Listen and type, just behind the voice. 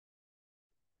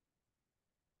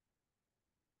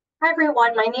Hi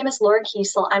everyone, my name is Laura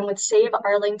Kiesel. I'm with Save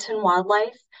Arlington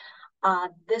Wildlife.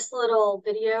 This little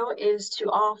video is to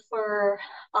offer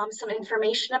some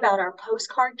information about our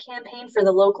postcard campaign for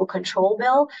the local control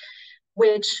bill,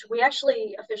 which we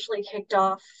actually officially kicked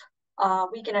off a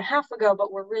week and a half ago,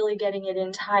 but we're really getting it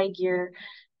into high gear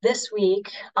this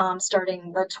week,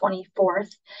 starting the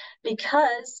 24th,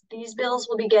 because these bills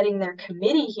will be getting their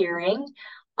committee hearing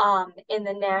in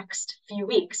the next few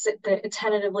weeks. It's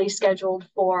tentatively scheduled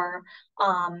for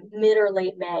mid or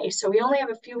late May. So we only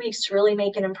have a few weeks to really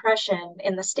make an impression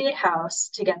in the State House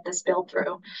to get this bill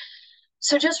through.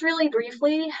 So just really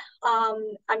briefly,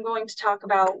 I'm going to talk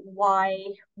about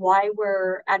why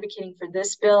we're advocating for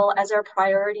this bill as our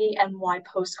priority and why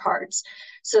postcards.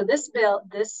 So this bill,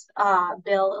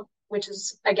 which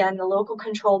is again the local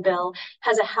control bill,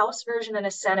 has a House version and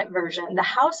a Senate version. The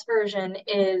House version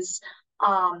is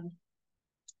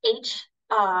H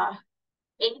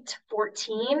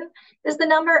 814 is the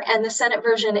number, and the Senate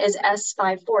version is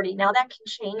S540. Now that can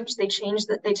change. They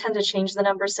tend to change the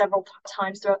number several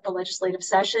times throughout the legislative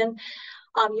session.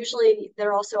 Usually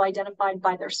they're also identified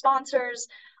by their sponsors.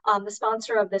 The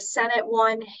sponsor of the Senate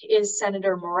one is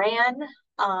Senator Moran,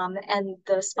 and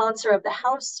the sponsor of the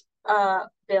House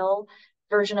bill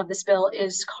version of this bill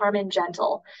is Carmen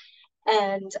Gentle.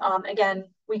 And again,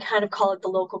 we kind of call it the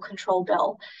local control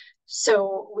bill.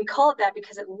 So we call it that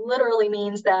because it literally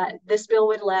means that this bill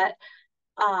would let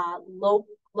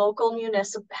local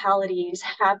municipalities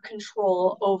have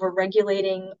control over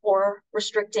regulating or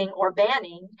restricting or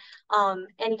banning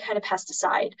any kind of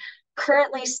pesticide.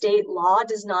 Currently, state law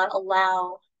does not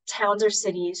allow towns or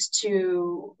cities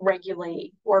to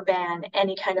regulate or ban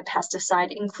any kind of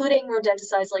pesticide, including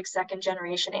rodenticides like second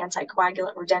generation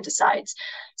anticoagulant rodenticides.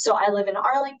 So I live in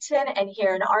Arlington, and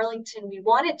here in Arlington, we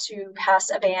wanted to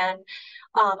pass a ban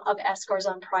of eschars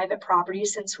on private property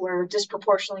since we're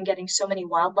disproportionately getting so many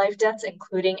wildlife deaths,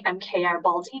 including MK, our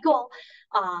bald eagle.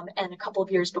 And a couple of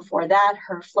years before that,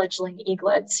 her fledgling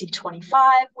eaglet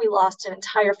C25. We lost an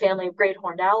entire family of great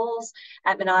horned owls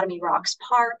at Menotomy Rocks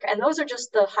Park. And those are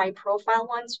just the high profile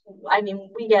ones. I mean,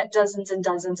 we get dozens and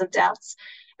dozens of deaths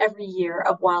every year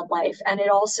of wildlife. And it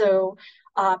also,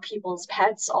 people's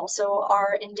pets also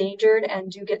are endangered and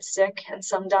do get sick, and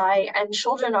some die. And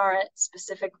children are at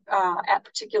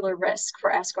particular risk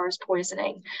for eschars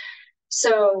poisoning.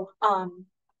 So,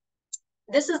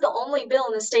 this is the only bill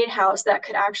in the State House that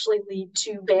could actually lead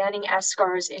to banning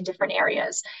eschars in different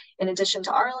areas. In addition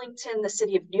to Arlington, the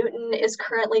city of Newton is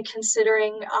currently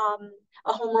considering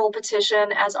a home rule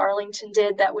petition, as Arlington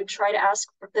did, that would try to ask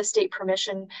for the state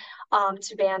permission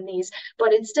to ban these.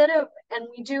 But instead of, and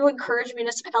we do encourage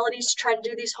municipalities to try to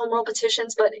do these home rule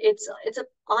petitions, but it's an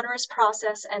onerous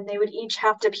process, and they would each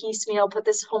have to piecemeal put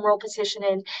this home rule petition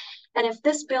in. And if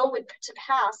this bill would to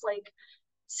pass, like,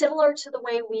 similar to the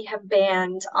way we have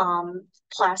banned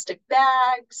plastic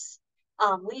bags,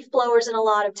 leaf blowers in a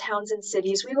lot of towns and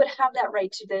cities, we would have that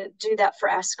right to do that for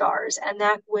eschars. And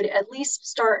that would at least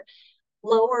start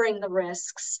lowering the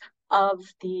risks of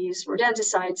these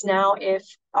rodenticides. Now,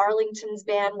 if Arlington's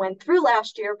ban went through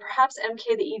last year, perhaps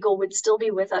MK the Eagle would still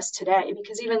be with us today,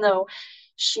 because even though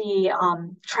she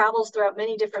travels throughout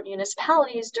many different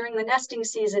municipalities during the nesting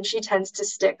season, she tends to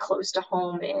stick close to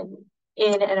home in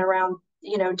and around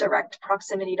direct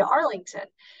proximity to Arlington.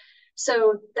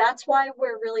 So that's why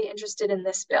we're really interested in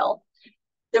this bill.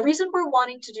 The reason we're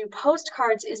wanting to do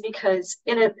postcards is because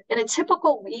in a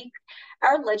typical week,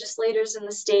 our legislators in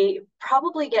the state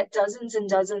probably get dozens and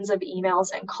dozens of emails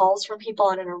and calls from people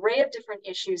on an array of different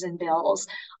issues and bills.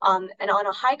 And on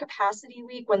a high capacity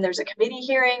week, when there's a committee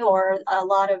hearing or a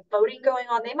lot of voting going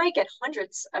on, they might get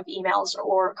hundreds of emails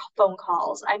or phone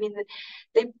calls. I mean,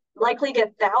 they likely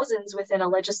get thousands within a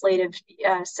legislative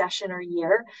session or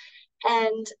year.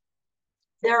 And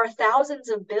there are thousands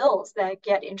of bills that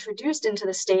get introduced into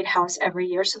the State House every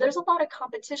year. So there's a lot of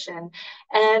competition,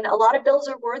 and a lot of bills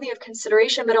are worthy of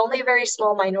consideration, but only a very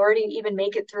small minority even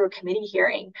make it through a committee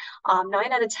hearing.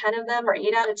 9 out of 10 of them, or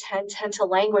 8 out of 10, tend to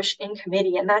languish in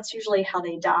committee, and that's usually how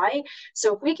they die.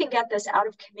 So if we can get this out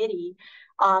of committee,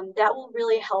 that will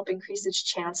really help increase its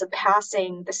chance of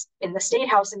passing this in the State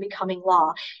House and becoming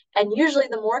law. And usually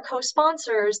the more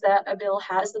co-sponsors that a bill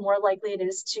has, the more likely it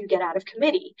is to get out of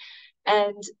committee.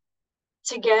 And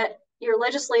to get your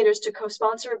legislators to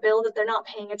co-sponsor a bill that they're not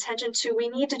paying attention to, we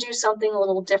need to do something a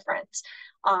little different.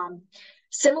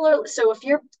 So if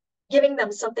you're giving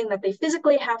them something that they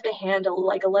physically have to handle,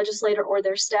 like a legislator or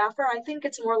their staffer, I think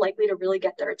it's more likely to really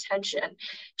get their attention.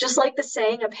 Just like the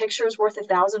saying, a picture is worth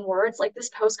 1,000 words, like this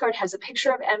postcard has a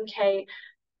picture of MK,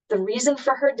 the reason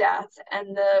for her death,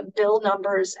 and the bill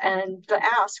numbers and the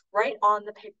ask right on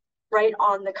right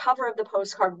on the cover of the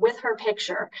postcard with her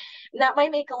picture. And that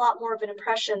might make a lot more of an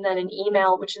impression than an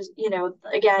email, which is,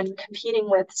 again, competing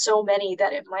with so many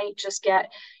that it might just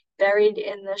get buried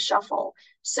in the shuffle.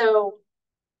 So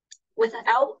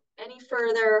without any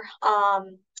further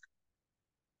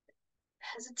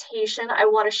hesitation, I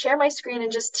want to share my screen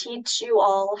and just teach you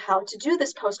all how to do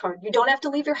this postcard. You don't have to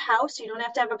leave your house. You don't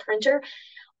have to have a printer.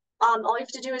 All you have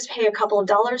to do is pay a couple of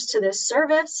dollars to this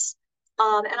service.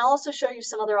 And I'll also show you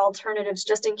some other alternatives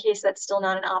just in case that's still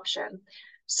not an option.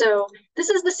 So this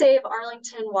is the Save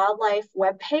Arlington Wildlife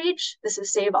webpage. This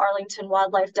is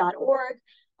savearlingtonwildlife.org,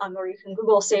 or you can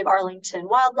Google Save Arlington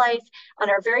Wildlife. On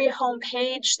our very home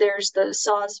page, there's the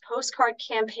SAWS postcard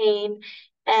campaign.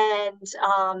 And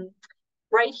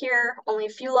right here, only a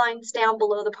few lines down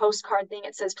below the postcard thing,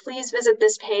 it says, please visit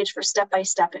this page for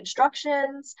step-by-step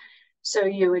instructions. So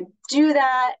you would do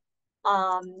that,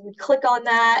 you'd click on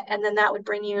that, and then that would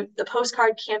bring you the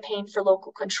postcard campaign for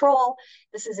local control.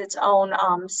 This is its own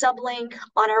sublink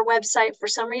on our website. For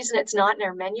some reason, it's not in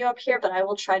our menu up here, but I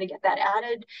will try to get that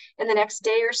added in the next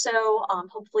day or so,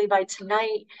 hopefully by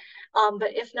tonight.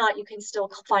 But if not, you can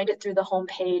still find it through the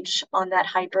homepage on that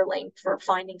hyperlink for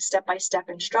finding step-by-step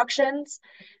instructions.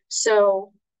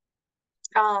 So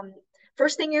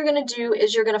first thing you're going to do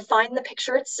is you're going to find the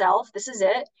picture itself. This is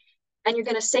it. And you're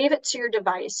going to save it to your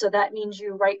device. So that means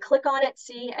you right click on it,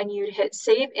 see, and you'd hit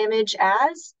save image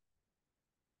as.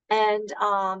 And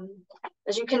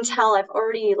as you can tell, I've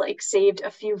already saved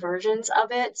a few versions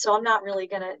of it. So I'm not really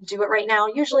going to do it right now.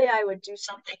 Usually I would do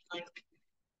something like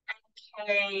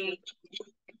NK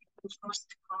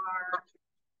postcard,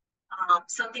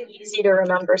 something easy to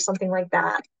remember, something like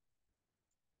that.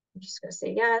 I'm just going to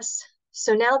say yes.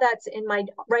 So now that's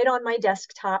right on my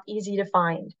desktop, easy to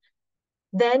find.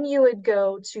 Then you would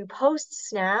go to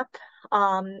PostSnap.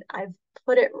 I've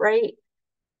put it right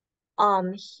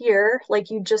here.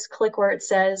 You just click where it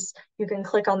says, you can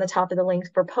click on the top of the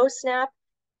link for PostSnap,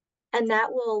 and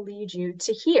that will lead you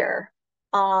to here.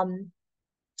 I'm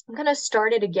going to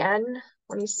start it again.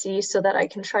 Let me see so that I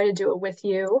can try to do it with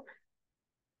you.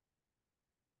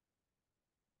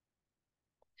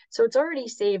 So it's already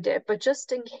saved it, but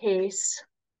just in case,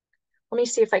 let me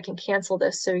see if I can cancel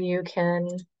this so you can.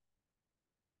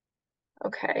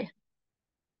 Okay.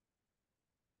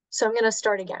 So I'm going to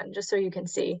start again, just so you can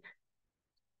see.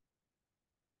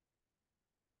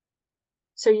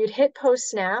 So you'd hit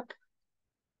PostSnap.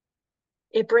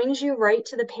 It brings you right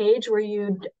to the page where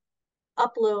you'd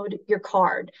upload your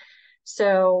card.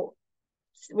 So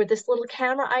with this little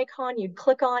camera icon, you'd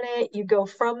click on it, you go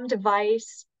from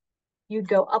device, you'd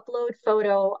go upload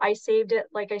photo. I saved it,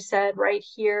 like I said, right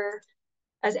here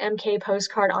as MK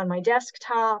postcard on my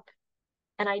desktop,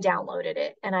 and I downloaded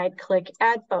it, and I'd click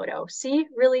add photo. See,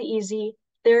 really easy.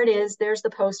 There it is. There's the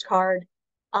postcard.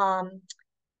 Oh,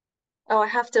 I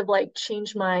have to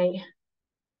change my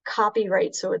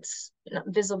copyright so it's not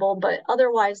visible, but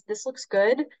otherwise this looks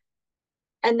good.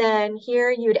 And then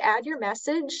here you'd add your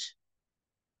message,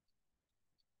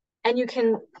 and you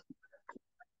can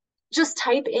just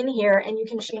type in here and you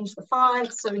can change the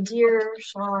font. So dear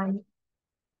Sean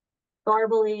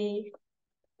Garbely,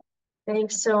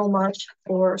 thanks so much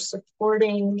for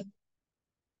supporting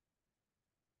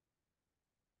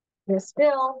this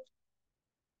bill.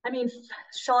 I mean,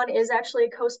 Sean is actually a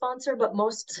co-sponsor, but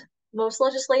most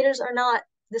legislators are not.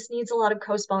 This needs a lot of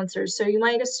co-sponsors. So you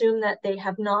might assume that they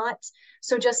have not.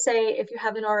 So just say, if you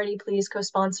haven't already, please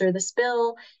co-sponsor this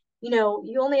bill.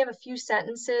 You only have a few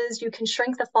sentences. You can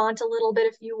shrink the font a little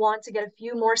bit if you want to get a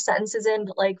few more sentences in,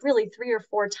 but really 3 or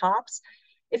 4 tops.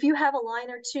 If you have a line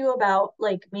or two about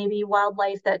maybe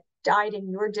wildlife that died in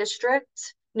your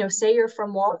district, say you're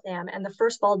from Waltham and the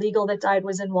first bald eagle that died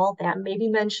was in Waltham, maybe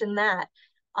mention that.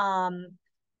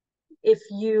 If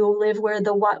you live where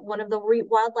one of the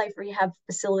wildlife rehab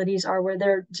facilities are, where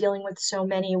they're dealing with so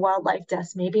many wildlife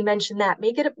deaths, maybe mention that.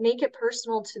 Make it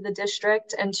personal to the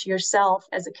district and to yourself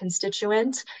as a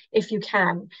constituent, if you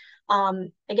can.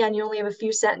 Again, you only have a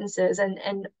few sentences,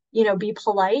 and be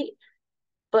polite,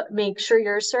 but make sure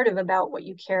you're assertive about what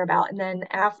you care about. And then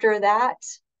after that,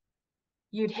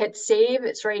 you'd hit save.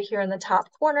 It's right here in the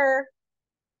top corner.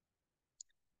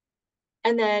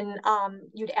 And then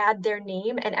you'd add their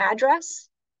name and address.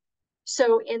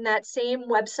 So in that same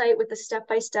website with the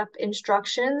step-by-step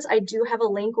instructions, I do have a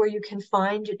link where you can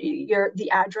find the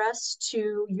address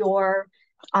to your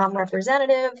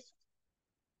representative. I'm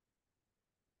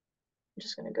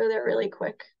just going to go there really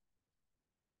quick.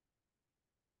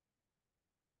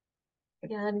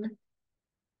 Again.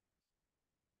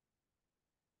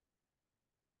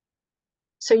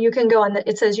 So you can go on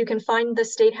it says you can find the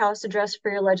state house address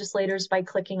for your legislators by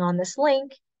clicking on this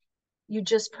link. you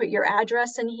just put your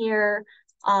address in here.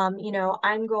 You know,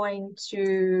 I'm going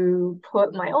to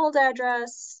put my old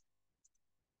address.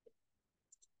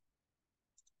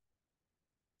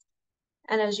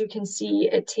 And as you can see,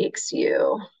 it takes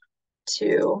you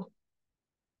to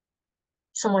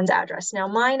someone's address. Now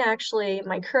mine actually,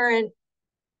 my current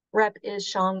rep is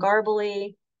Sean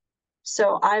Garbely.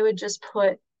 So I would just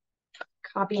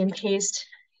copy and paste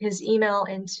his email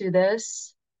into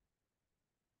this.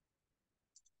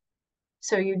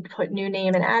 So you'd put new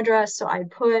name and address. So I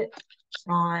put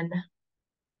Sean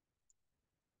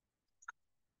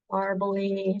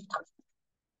Garbely.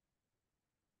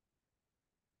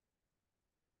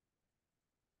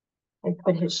 I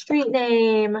put his street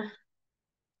name.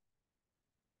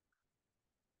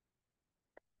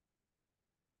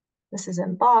 This is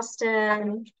in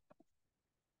Boston,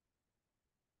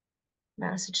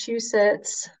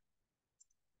 Massachusetts.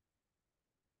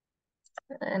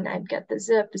 And I'd get the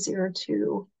zip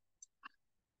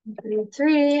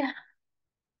 0233.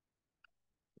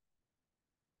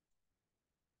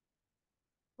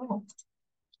 Oh.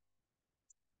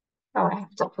 Oh, I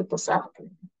have to put this up.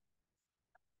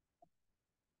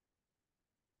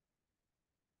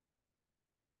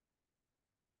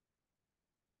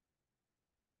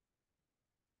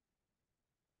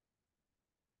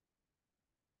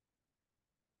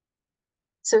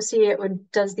 So see,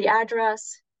 does the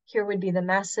address, here would be the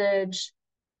message.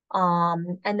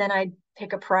 And then I'd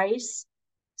pick a price.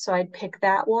 So I'd pick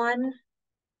that one.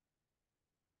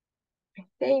 I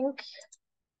think,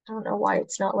 I don't know why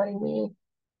it's not letting me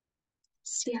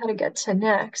see how to get to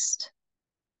next.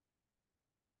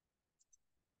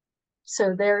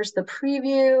 So there's the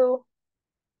preview.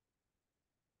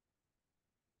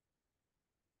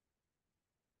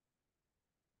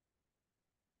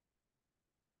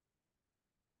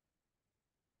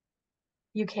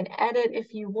 You can edit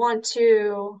if you want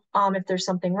to, if there's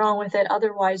something wrong with it.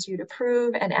 Otherwise, you'd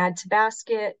approve and add to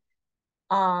basket.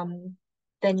 Then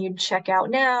you'd check out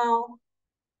now.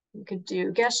 You could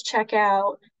do guest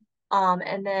checkout.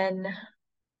 And then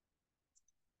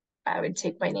I would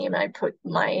take my name and I put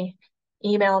my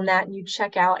email in that and you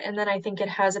check out. And then I think it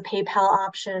has a PayPal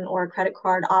option or a credit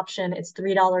card option. It's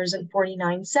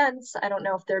 $3.49. I don't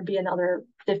know if there'd be another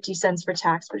 50 cents for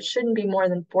tax, but it shouldn't be more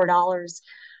than $4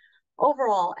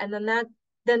 overall. And then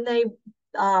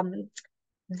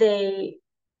they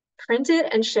print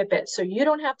it and ship it. So you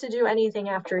don't have to do anything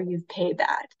after you've paid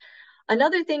that.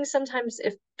 Another thing sometimes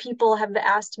if people have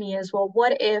asked me is, well,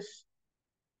 what if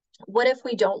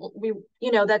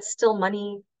that's still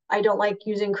money. I don't like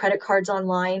using credit cards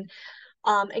online.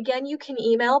 Again, you can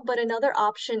email, but another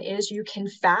option is you can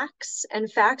fax,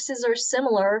 and faxes are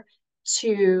similar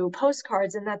to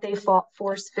postcards in that they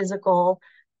force physical,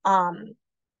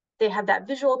 they have that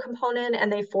visual component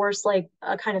and they force like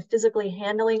a kind of physically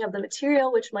handling of the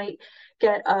material, which might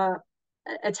get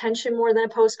attention more than a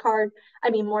postcard. I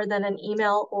mean, more than an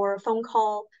email or a phone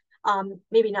call.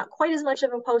 Maybe not quite as much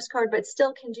of a postcard, but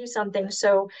still can do something.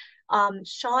 So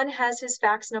Sean has his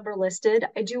fax number listed.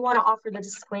 I do want to offer the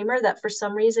disclaimer that for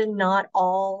some reason, not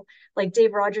all, like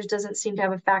Dave Rogers doesn't seem to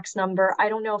have a fax number. I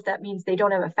don't know if that means they don't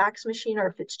have a fax machine or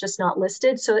if it's just not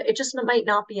listed. So it just might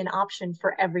not be an option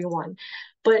for everyone.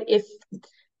 But if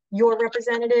your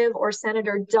representative or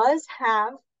senator does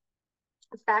have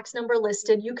fax number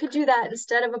listed, you could do that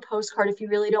instead of a postcard if you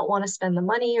really don't want to spend the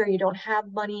money or you don't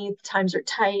have money, times are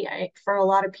tight for a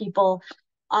lot of people.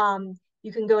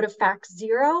 You can go to Fax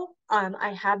Zero.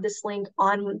 I have this link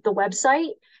on the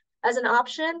website as an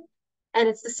option, and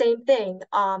it's the same thing.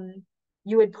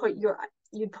 You'd put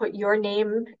your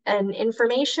name and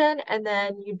information, and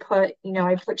then you'd put,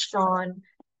 I put Sean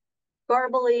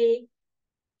Garbely,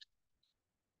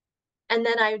 and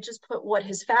then I would just put what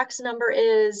his fax number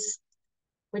is,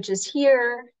 which is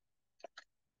here.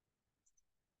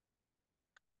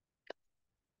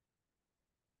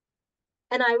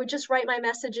 And I would just write my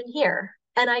message in here.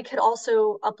 And I could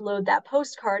also upload that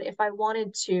postcard if I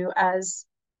wanted to as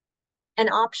an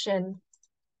option,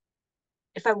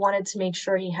 if I wanted to make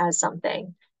sure he has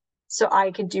something. So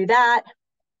I could do that.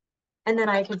 And then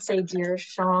I could say, Dear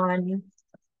Sean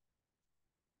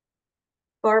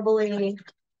Garbely,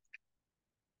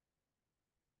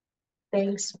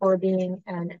 thanks for being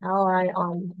an ally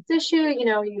on this issue.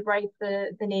 You write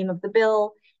the name of the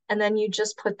bill, and then you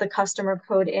just put the customer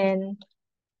code in.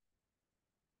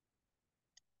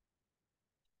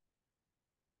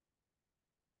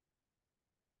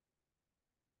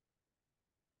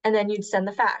 And then you'd send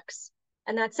the fax,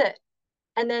 and that's it.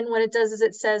 And then what it does is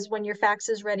it says when your fax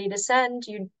is ready to send,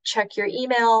 you check your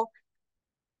email,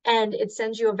 and it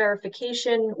sends you a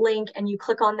verification link, and you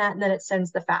click on that, and then it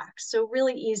sends the fax. So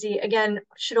really easy. Again,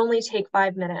 should only take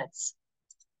 5 minutes.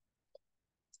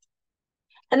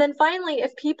 And then finally,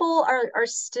 if people are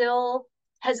still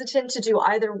hesitant to do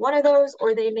either one of those,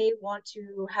 or they may want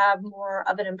to have more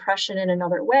of an impression in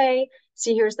another way,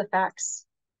 see, here's the fax,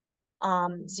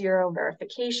 0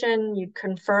 verification. You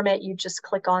confirm it, you just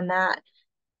click on that.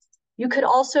 You could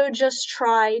also just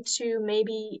try to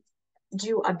maybe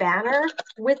do a banner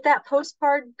with that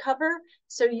postcard cover.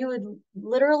 So you would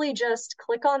literally just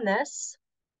click on this.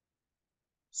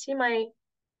 See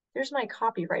there's my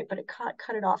copyright, but it cut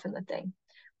it off in the thing.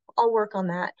 I'll work on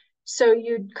that. So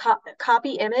you'd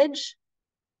copy image,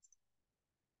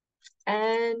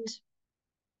 and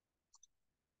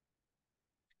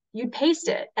you'd paste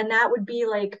it, and that would be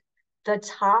like the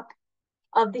top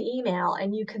of the email,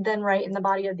 and you could then write in the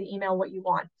body of the email what you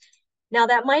want. Now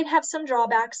that might have some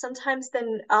drawbacks. Sometimes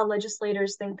then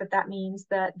legislators think that that means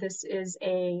that this is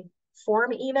a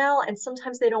form email, and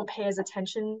sometimes they don't pay as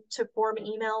attention to form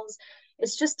emails.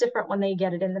 It's just different when they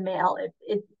get it in the mail.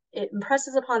 It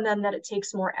impresses upon them that it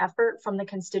takes more effort from the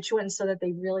constituents so that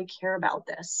they really care about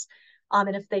this.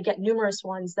 And if they get numerous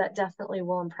ones, that definitely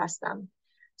will impress them.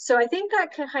 So I think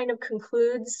that kind of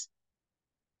concludes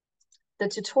the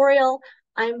tutorial.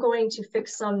 I'm going to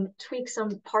tweak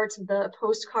some parts of the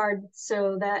postcard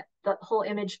so that the whole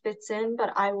image fits in,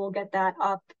 but I will get that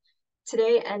up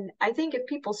today. And I think if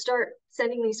people start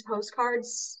sending these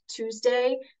postcards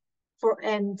Tuesday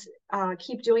and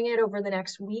keep doing it over the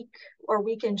next week or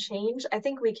week and change, I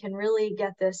think we can really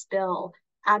get this bill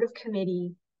out of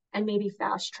committee and maybe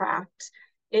fast tracked.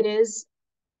 It is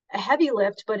a heavy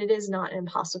lift, but it is not an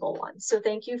impossible one. So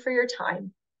thank you for your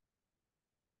time.